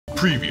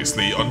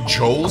Previously on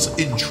Joel's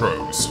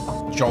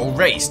Intros. Joel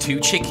raced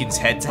two chickens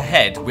head to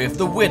head, with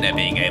the winner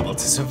being able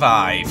to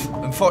survive.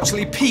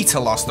 Unfortunately, Peter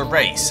lost the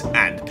race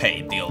and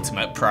paid the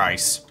ultimate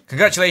price.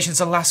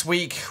 Congratulations on last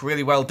week,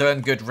 really well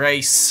done, good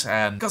race.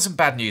 Got some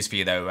bad news for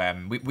you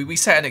though. We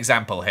set an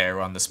example here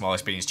on the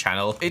Smallishbeans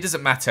channel. It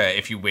doesn't matter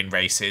if you win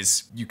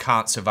races, you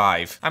can't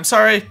survive. I'm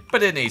sorry,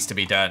 but it needs to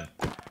be done.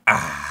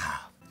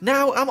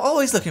 Now, I'm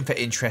always looking for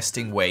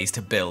interesting ways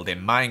to build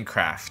in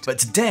Minecraft, but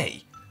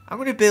today, I'm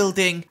going to be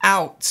building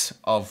out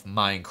of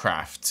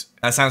Minecraft.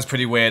 That sounds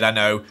pretty weird, I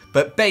know,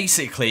 but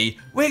basically,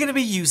 we're going to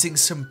be using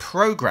some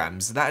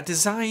programs that are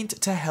designed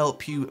to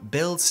help you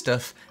build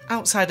stuff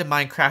outside of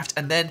Minecraft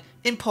and then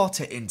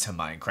import it into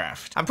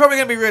Minecraft. I'm probably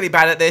going to be really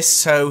bad at this,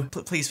 so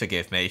please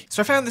forgive me.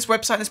 So I found this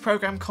website, this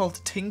program called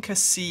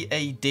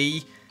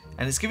TinkerCAD,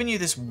 and it's giving you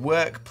this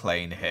work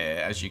plane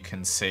here, as you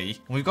can see.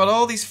 And we've got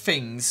all these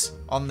things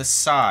on the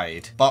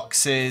side.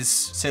 Boxes,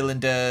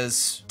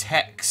 cylinders,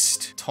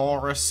 text,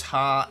 torus,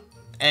 heart,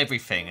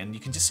 everything. And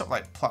you can just sort of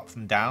like plop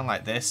them down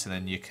like this, and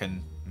then you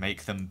can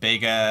make them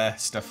bigger,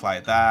 stuff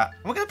like that.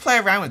 And we're going to play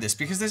around with this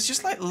because there's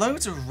just like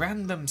loads of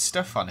random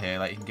stuff on here.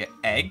 Like you can get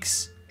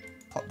eggs.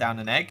 Pop down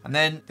an egg. And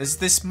then there's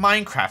this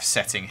Minecraft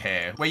setting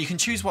here where you can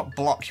choose what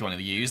block you want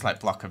to use, like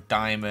block of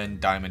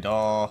diamond, diamond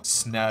ore,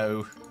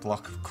 snow,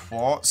 block of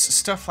quartz,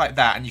 stuff like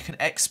that, and you can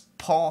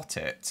export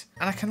it.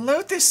 And I can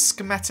load this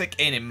schematic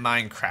in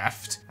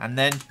Minecraft and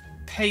then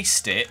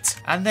paste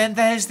it, and then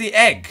there's the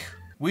egg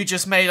we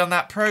just made on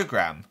that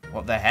program.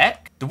 What the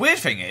heck? The weird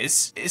thing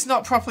is, it's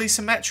not properly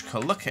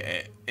symmetrical. Look at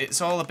it. It's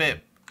all a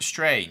bit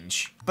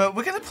strange. But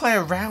we're going to play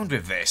around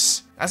with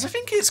this, as I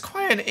think it's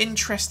quite an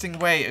interesting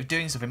way of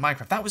doing stuff in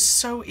Minecraft. That was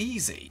so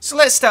easy. So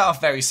let's start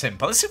off very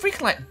simple. Let's see if we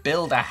can like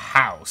build a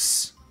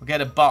house. We'll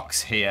get a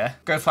box here.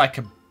 Go for like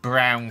a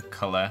brown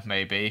colour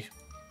maybe.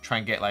 Try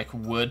and get like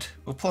wood.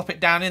 We'll plop it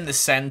down in the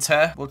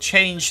center. We'll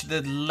change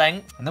the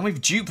length. And then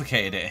we've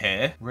duplicated it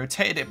here.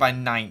 Rotated it by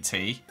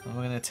 90. And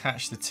we're going to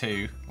attach the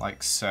two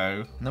like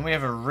so. And then we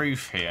have a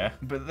roof here.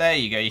 But there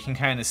you go. You can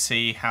kind of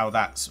see how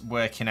that's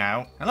working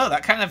out. And look,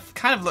 that kind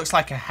of looks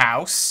like a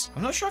house.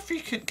 I'm not sure if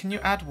you can you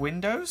add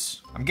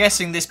windows? I'm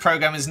guessing this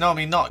program is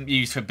normally not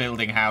used for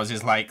building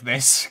houses like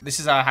this.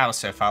 This is our house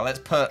so far. Let's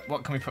put,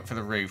 what can we put for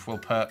the roof? We'll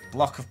put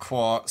block of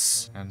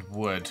quartz and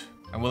wood.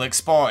 And we'll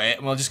export it,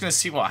 and we're just going to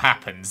see what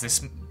happens.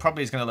 This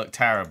probably is going to look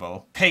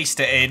terrible. Paste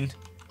it in,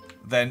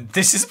 then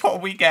this is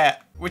what we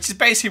get, which is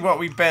basically what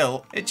we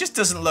built. It just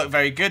doesn't look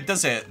very good,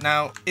 does it?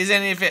 Now, is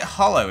any of it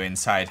hollow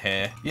inside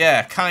here?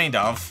 Yeah, kind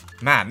of.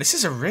 Man, this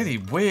is a really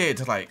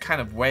weird, like,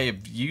 kind of way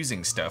of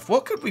using stuff.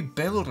 What could we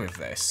build with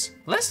this?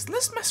 Let's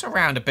mess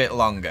around a bit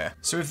longer.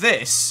 So with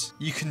this,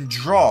 you can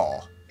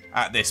draw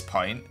at this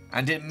point,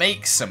 and it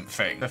makes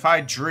something. If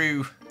I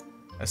drew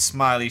a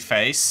smiley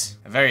face.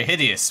 A very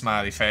hideous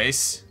smiley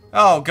face.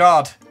 Oh,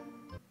 God.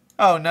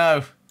 Oh,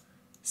 no.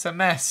 It's a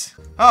mess.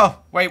 Oh,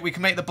 wait, we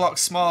can make the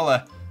blocks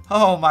smaller.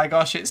 Oh, my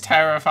gosh, it's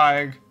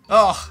terrifying.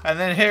 Oh, and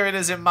then here it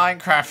is in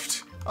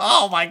Minecraft.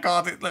 Oh, my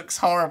God, it looks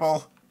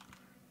horrible.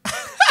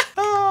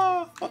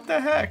 Oh, what the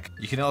heck?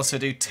 You can also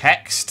do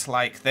text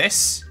like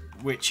this,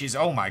 which is,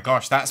 oh my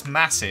gosh, that's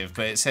massive,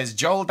 but it says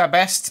Joel the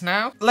best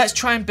now. Let's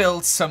try and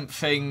build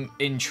something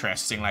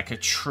interesting, like a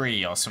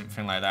tree or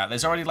something like that.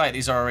 There's already like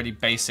these already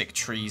basic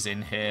trees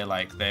in here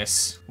like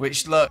this,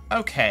 which look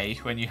okay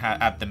when you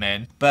add them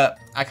in, but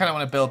I kind of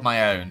want to build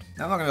my own.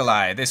 I'm not gonna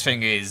lie, this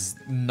thing is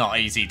not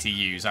easy to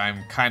use.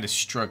 I'm kind of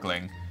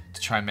struggling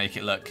to try and make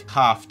it look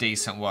half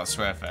decent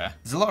whatsoever.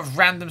 There's a lot of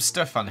random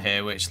stuff on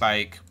here, which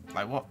like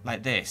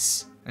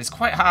this. It's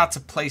quite hard to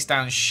place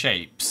down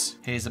shapes.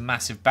 Here's a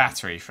massive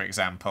battery, for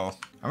example.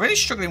 I'm really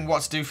struggling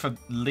what to do for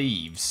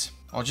leaves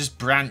or just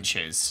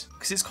branches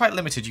because it's quite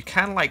limited. You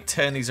can like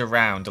turn these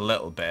around a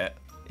little bit.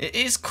 It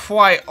is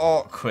quite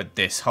awkward,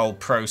 this whole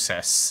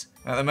process.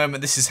 At the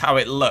moment, this is how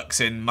it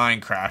looks in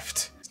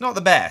Minecraft. It's not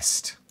the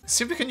best. Let's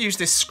see if we can use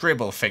this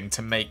scribble thing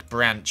to make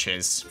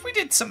branches. If we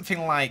did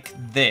something like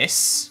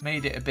this,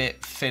 made it a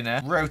bit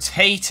thinner,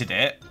 rotated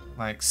it,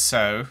 like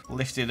so,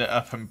 lifted it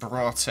up and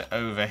brought it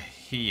over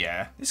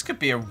here. This could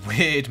be a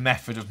weird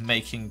method of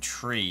making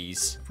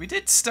trees. If we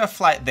did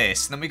stuff like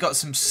this, and then we got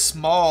some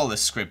smaller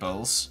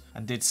scribbles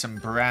and did some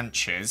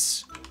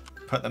branches,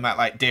 put them at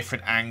like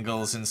different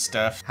angles and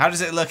stuff. How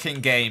does it look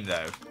in game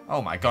though?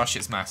 Oh my gosh,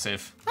 it's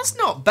massive. That's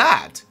not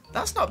bad.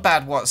 That's not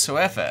bad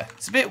whatsoever.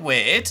 It's a bit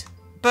weird,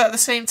 but at the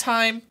same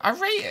time, I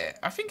rate it.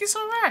 I think it's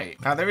all right.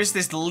 Now, there is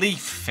this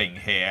leaf thing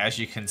here, as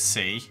you can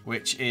see,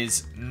 which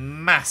is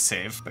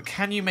massive. But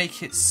can you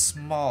make it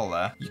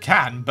smaller? You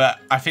can, but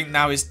I think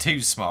now it's too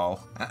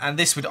small. And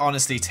this would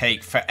honestly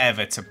take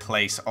forever to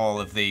place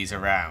all of these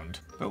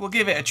around. But we'll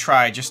give it a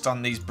try just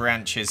on these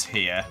branches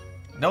here.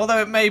 And although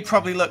it may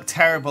probably look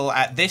terrible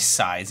at this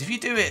size, if you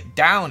do it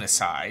down a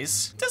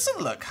size, it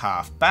doesn't look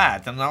half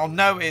bad. And I'll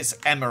know it's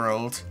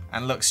emerald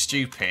and looks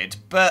stupid,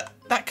 but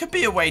that could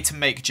be a way to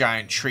make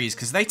giant trees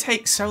because they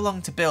take so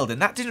long to build,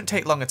 and that didn't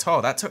take long at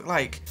all. That took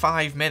like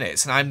 5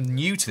 minutes, and I'm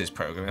new to this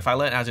program. If I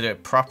learned how to do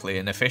it properly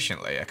and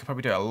efficiently, I could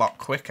probably do it a lot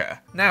quicker.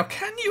 Now,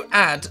 can you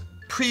add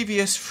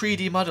previous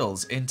 3D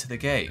models into the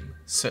game,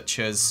 such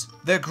as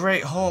the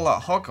Great Hall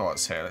at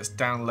Hogwarts here. Let's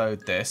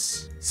download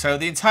this. So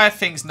the entire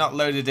thing's not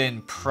loaded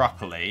in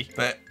properly,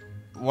 but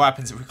what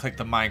happens if we click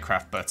the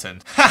Minecraft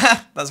button?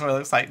 That's what it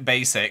looks like,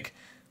 basic.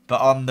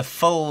 But on the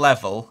full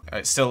level,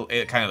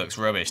 it kind of looks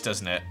rubbish,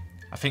 doesn't it?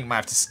 I think I might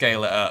have to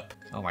scale it up.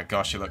 Oh my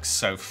gosh, it looks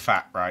so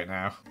fat right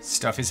now.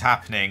 Stuff is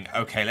happening.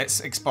 Okay,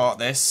 let's export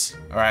this.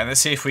 All right, let's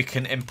see if we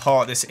can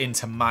import this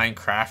into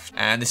Minecraft.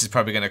 And this is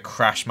probably going to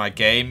crash my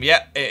game.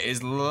 Yep, it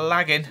is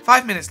lagging.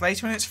 5 minutes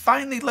later and it's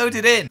finally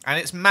loaded in. And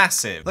it's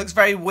massive. Looks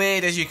very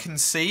weird as you can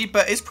see,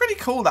 but it's pretty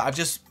cool that I've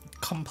just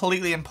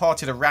completely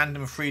imported a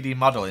random 3D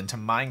model into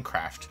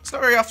Minecraft. It's not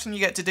very often you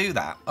get to do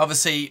that.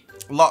 Obviously,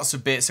 lots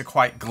of bits are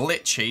quite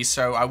glitchy,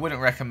 so I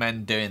wouldn't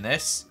recommend doing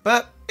this.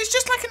 But it's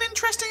just like an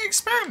interesting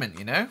experiment,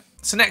 you know?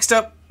 So next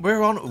up,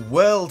 we're on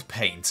World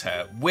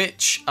Painter,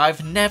 which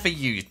I've never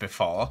used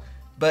before,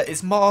 but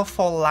it's more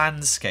for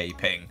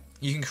landscaping.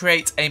 You can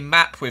create a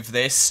map with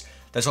this.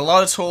 There's a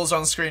lot of tools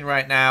on screen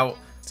right now.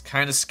 It's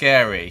kind of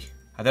scary.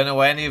 I don't know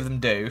what any of them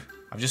do.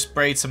 I've just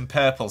sprayed some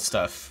purple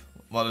stuff.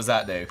 What does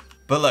that do?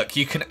 But look,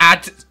 you can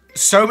add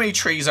so many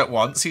trees at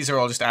once. These are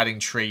all just adding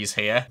trees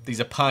here.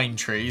 These are pine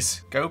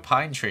trees. Go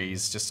pine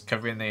trees, just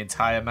covering the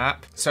entire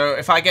map. So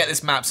if I get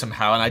this map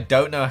somehow, and I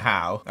don't know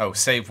how. Oh,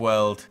 save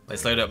world.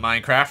 Let's load up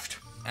Minecraft.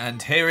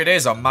 And here it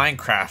is on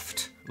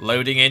Minecraft.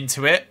 Loading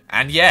into it.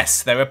 And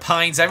yes, there are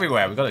pines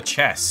everywhere. We've got a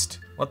chest.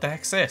 What the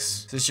heck's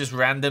this? This is just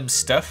random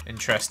stuff.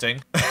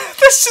 Interesting.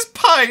 There's just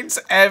pines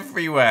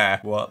everywhere.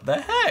 What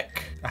the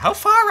heck? How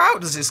far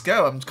out does this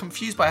go? I'm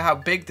confused by how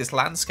big this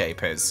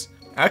landscape is.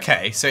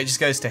 Okay, so it just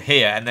goes to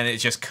here and then it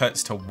just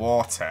cuts to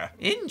water.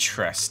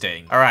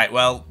 Interesting. All right,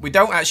 well, we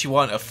don't actually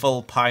want a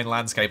full pine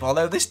landscape,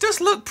 although this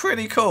does look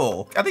pretty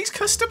cool. Are these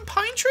custom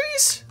pine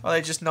trees? Or are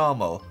they just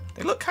normal?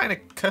 They look kind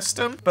of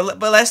custom, but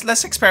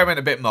let's experiment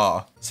a bit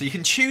more. So you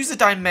can choose the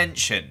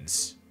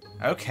dimensions.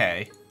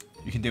 Okay,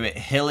 you can do it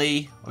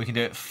hilly or you can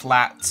do it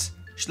flat.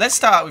 Let's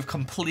start with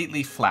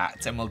completely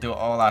flat and we'll do it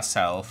all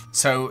ourselves.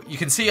 So you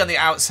can see on the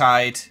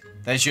outside,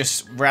 there's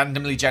just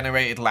randomly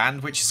generated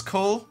land, which is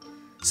cool.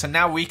 So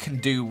now we can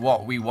do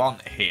what we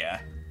want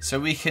here. So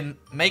we can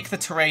make the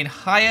terrain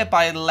higher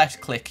by left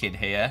clicking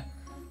here.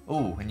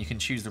 Oh, and you can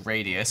choose the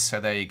radius,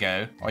 so there you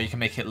go. Or you can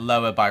make it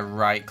lower by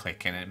right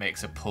clicking and it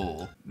makes a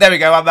pool. There we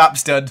go, our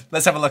map's done.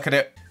 Let's have a look at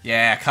it.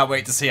 Yeah, can't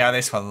wait to see how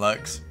this one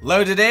looks.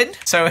 Loaded in.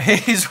 So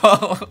here's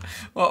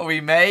what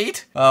we made.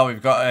 Oh,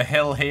 we've got a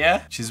hill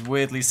here, which is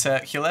weirdly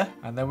circular.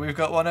 And then we've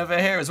got one over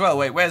here as well.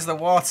 Wait, where's the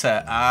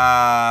water?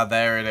 Ah,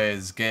 there it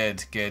is.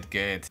 Good, good,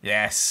 good.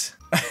 Yes.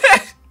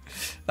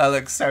 That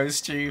looks so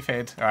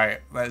stupid. All right,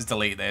 let's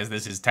delete this.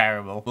 This is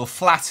terrible. We'll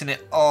flatten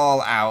it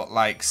all out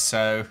like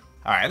so.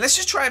 All right, let's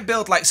just try and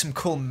build like some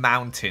cool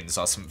mountains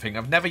or something.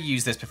 I've never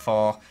used this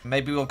before.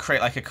 Maybe we'll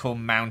create like a cool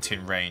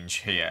mountain range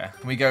here.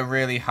 Can we go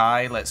really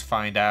high? Let's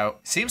find out.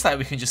 Seems like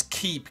we can just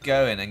keep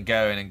going and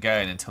going and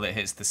going until it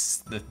hits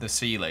the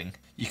ceiling.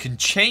 You can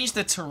change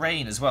the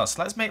terrain as well.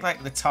 So let's make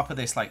like the top of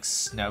this like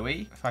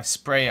snowy. If I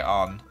spray it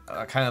on,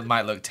 that kind of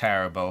might look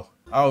terrible.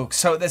 Oh,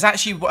 so there's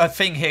actually a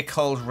thing here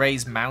called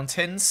raised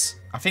mountains.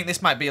 I think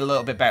this might be a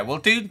little bit better. We'll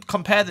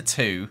compare the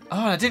two.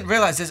 Oh, I didn't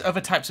realize there's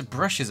other types of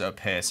brushes up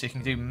here. So you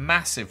can do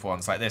massive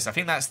ones like this. I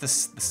think that's the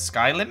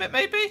sky limit,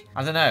 maybe?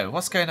 I don't know.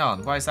 What's going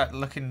on? Why is that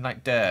looking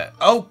like dirt?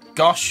 Oh,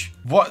 gosh.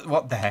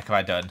 What the heck have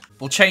I done?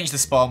 We'll change the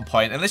spawn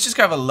point and let's just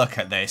go have a look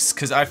at this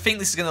because I think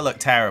this is going to look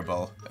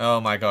terrible.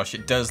 Oh my gosh,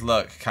 it does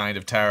look kind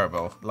of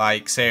terrible.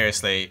 Like,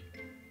 seriously,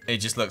 it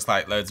just looks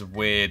like loads of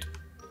weird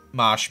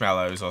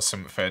marshmallows or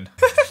something.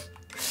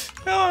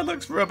 Oh, it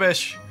looks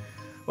rubbish.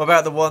 What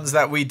about the ones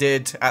that we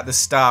did at the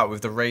start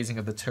with the raising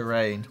of the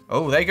terrain?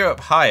 Oh, they go up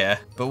higher,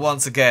 but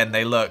once again,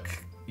 they look,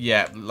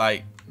 yeah,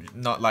 like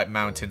not like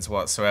mountains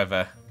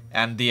whatsoever.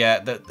 And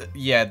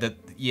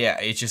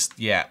it's just,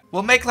 yeah.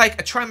 We'll make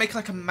like try and make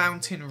like a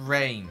mountain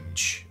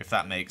range, if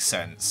that makes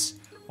sense.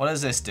 What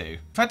does this do?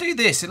 If I do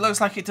this, it looks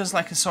like it does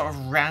like a sort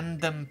of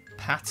random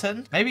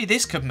pattern. Maybe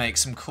this could make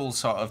some cool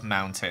sort of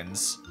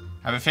mountains.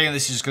 I have a feeling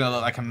this is just gonna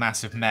look like a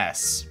massive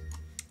mess.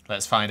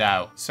 Let's find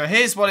out. So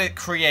here's what it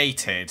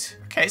created.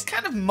 Okay, it's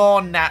kind of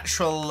more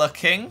natural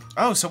looking.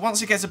 Oh, so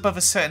once it gets above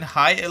a certain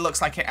height, it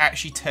looks like it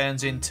actually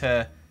turns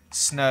into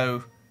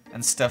snow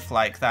and stuff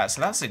like that.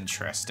 So that's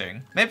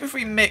interesting. Maybe if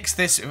we mix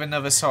this with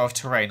another sort of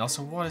terrain.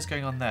 Also, what is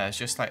going on there? It's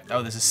just like,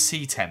 oh, there's a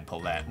sea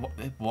temple there.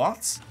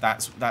 What?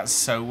 That's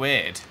so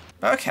weird.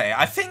 But okay,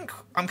 I think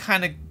I'm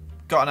kind of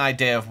got an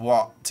idea of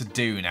what to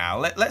do now.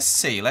 Let's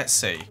see.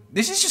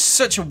 This is just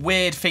such a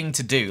weird thing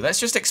to do. Let's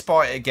just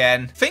export it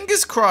again.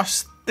 Fingers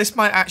crossed. This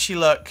might actually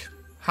look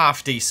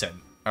half decent.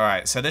 All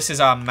right, so this is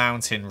our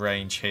mountain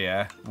range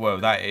here. Whoa,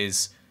 that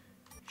is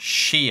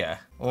sheer.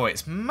 Oh,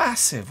 it's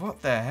massive.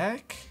 What the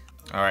heck?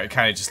 All right, it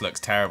kind of just looks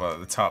terrible at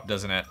the top,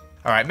 doesn't it?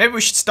 All right, maybe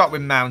we should start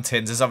with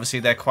mountains, as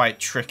obviously they're quite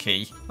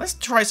tricky. Let's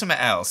try something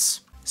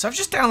else. So I've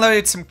just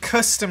downloaded some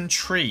custom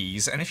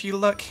trees, and if you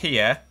look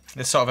here,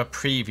 there's sort of a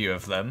preview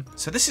of them.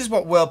 So this is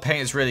what World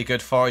Paint is really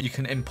good for. You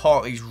can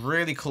import these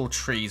really cool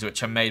trees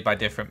which are made by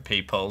different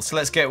people. So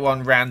let's get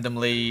one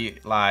randomly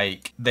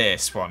like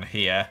this one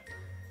here.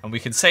 And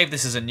we can save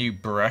this as a new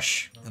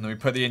brush. And then we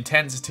put the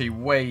intensity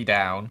way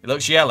down. It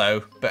looks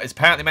yellow, but it's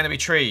apparently meant to be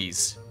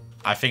trees.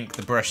 I think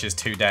the brush is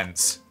too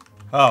dense.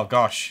 Oh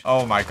gosh.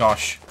 Oh my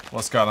gosh.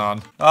 What's going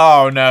on?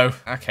 Oh no.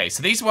 Okay,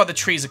 so these are what the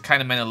trees are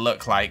kind of meant to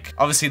look like.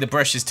 Obviously the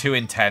brush is too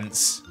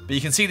intense, but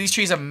you can see these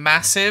trees are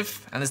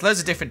massive and there's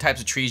loads of different types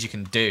of trees you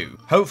can do.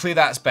 Hopefully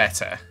that's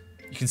better.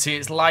 You can see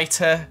it's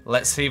lighter.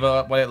 Let's see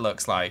what it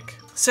looks like.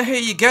 So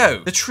here you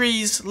go. The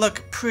trees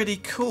look pretty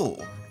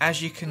cool.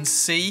 As you can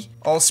see,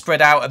 all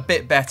spread out a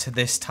bit better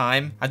this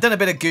time. I've done a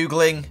bit of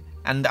Googling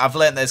and I've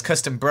learned there's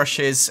custom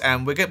brushes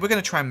and we're going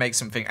to try and make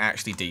something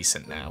actually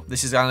decent now.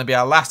 This is going to be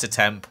our last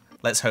attempt.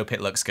 Let's hope it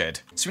looks good.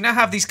 So we now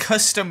have these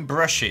custom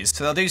brushes.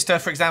 So they'll do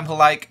stuff, for example,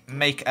 like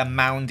make a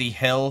moundy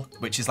hill,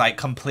 which is like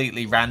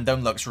completely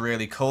random, looks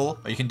really cool.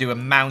 Or you can do a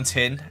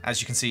mountain,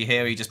 as you can see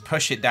here, you just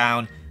push it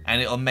down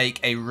and it'll make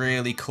a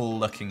really cool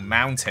looking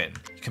mountain.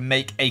 You can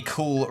make a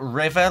cool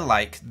river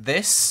like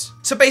this.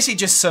 So basically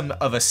just some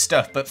other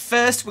stuff. But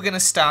first we're gonna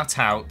start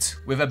out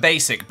with a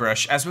basic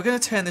brush as we're gonna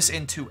turn this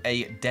into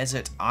a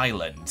desert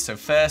island. So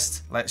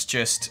first, let's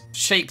just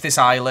shape this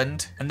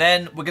island and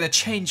then we're gonna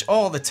change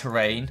all the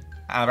terrain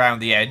around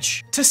the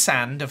edge to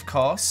sand, of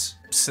course.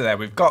 So there,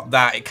 we've got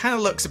that. It kind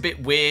of looks a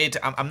bit weird.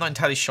 I'm not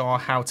entirely sure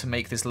how to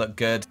make this look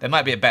good. There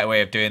might be a better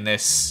way of doing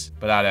this,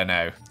 but I don't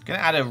know. I'm gonna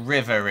add a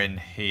river in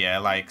here,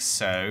 like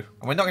so.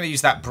 And we're not gonna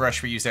use that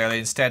brush we used earlier.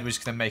 Instead, we're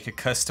just gonna make a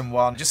custom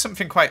one. Just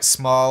something quite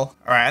small.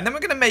 All right, and then we're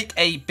gonna make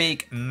a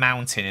big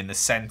mountain in the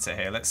center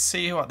here. Let's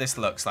see what this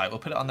looks like. We'll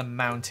put it on the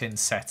mountain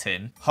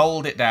setting.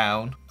 Hold it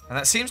down. And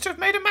that seems to have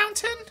made a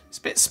mountain. It's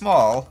a bit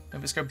small.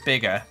 Maybe let's go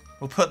bigger.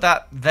 We'll put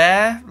that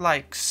there,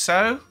 like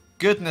so.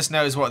 Goodness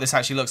knows what this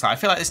actually looks like. I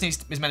feel like this is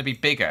meant to be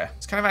bigger.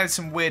 It's kind of added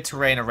some weird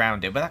terrain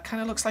around it, but that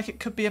kind of looks like it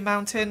could be a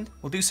mountain.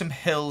 We'll do some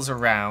hills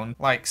around,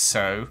 like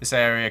so. This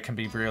area can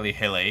be really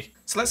hilly.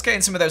 So let's get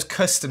in some of those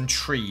custom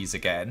trees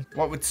again.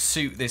 What would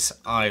suit this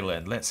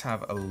island? Let's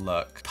have a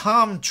look.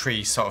 Palm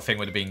tree sort of thing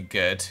would have been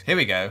good. Here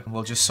we go.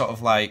 We'll just sort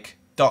of like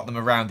dot them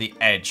around the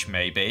edge,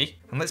 maybe.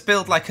 And let's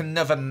build like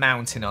another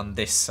mountain on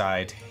this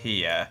side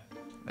here.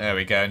 There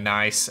we go,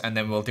 nice. And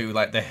then we'll do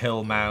like the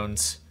hill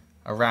mounds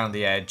around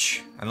the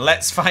edge. And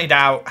let's find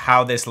out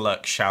how this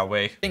looks, shall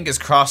we? Fingers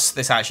crossed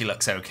this actually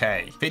looks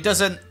okay. If it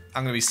doesn't,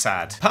 I'm gonna be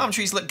sad. Palm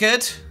trees look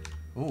good.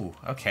 Ooh,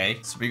 okay.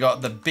 So we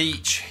got the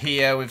beach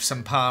here with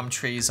some palm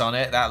trees on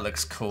it. That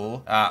looks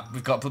cool.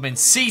 We've got blooming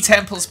sea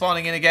temple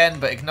spawning in again,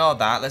 but ignore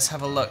that. Let's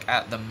have a look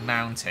at the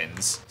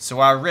mountains.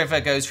 So our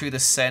river goes through the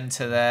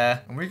center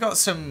there. And we've got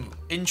some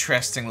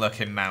interesting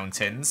looking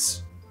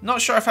mountains. Not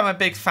sure if I'm a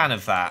big fan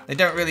of that. They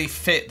don't really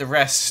fit the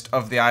rest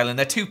of the island.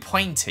 They're too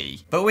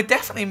pointy. But we're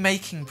definitely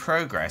making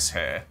progress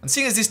here. And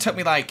seeing as this took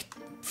me like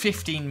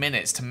 15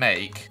 minutes to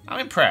make, I'm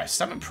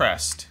impressed. I'm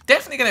impressed.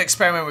 Definitely going to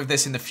experiment with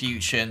this in the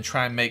future and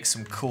try and make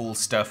some cool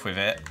stuff with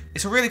it.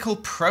 It's a really cool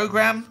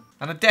program.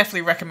 And I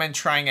definitely recommend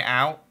trying it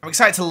out. I'm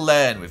excited to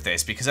learn with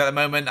this because at the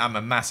moment I'm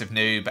a massive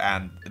noob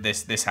and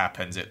this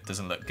happens. It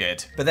doesn't look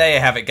good. But there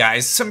you have it,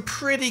 guys. Some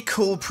pretty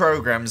cool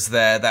programs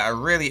there that are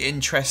really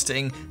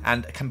interesting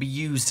and can be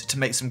used to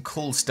make some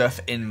cool stuff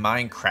in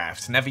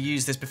Minecraft. Never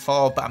used this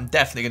before, but I'm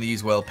definitely going to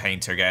use World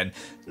Painter again.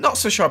 Not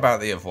so sure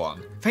about the other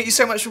one. Thank you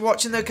so much for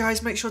watching though,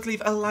 guys. Make sure to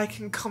leave a like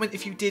and comment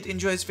if you did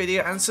enjoy this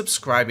video and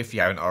subscribe if you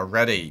haven't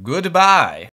already. Goodbye.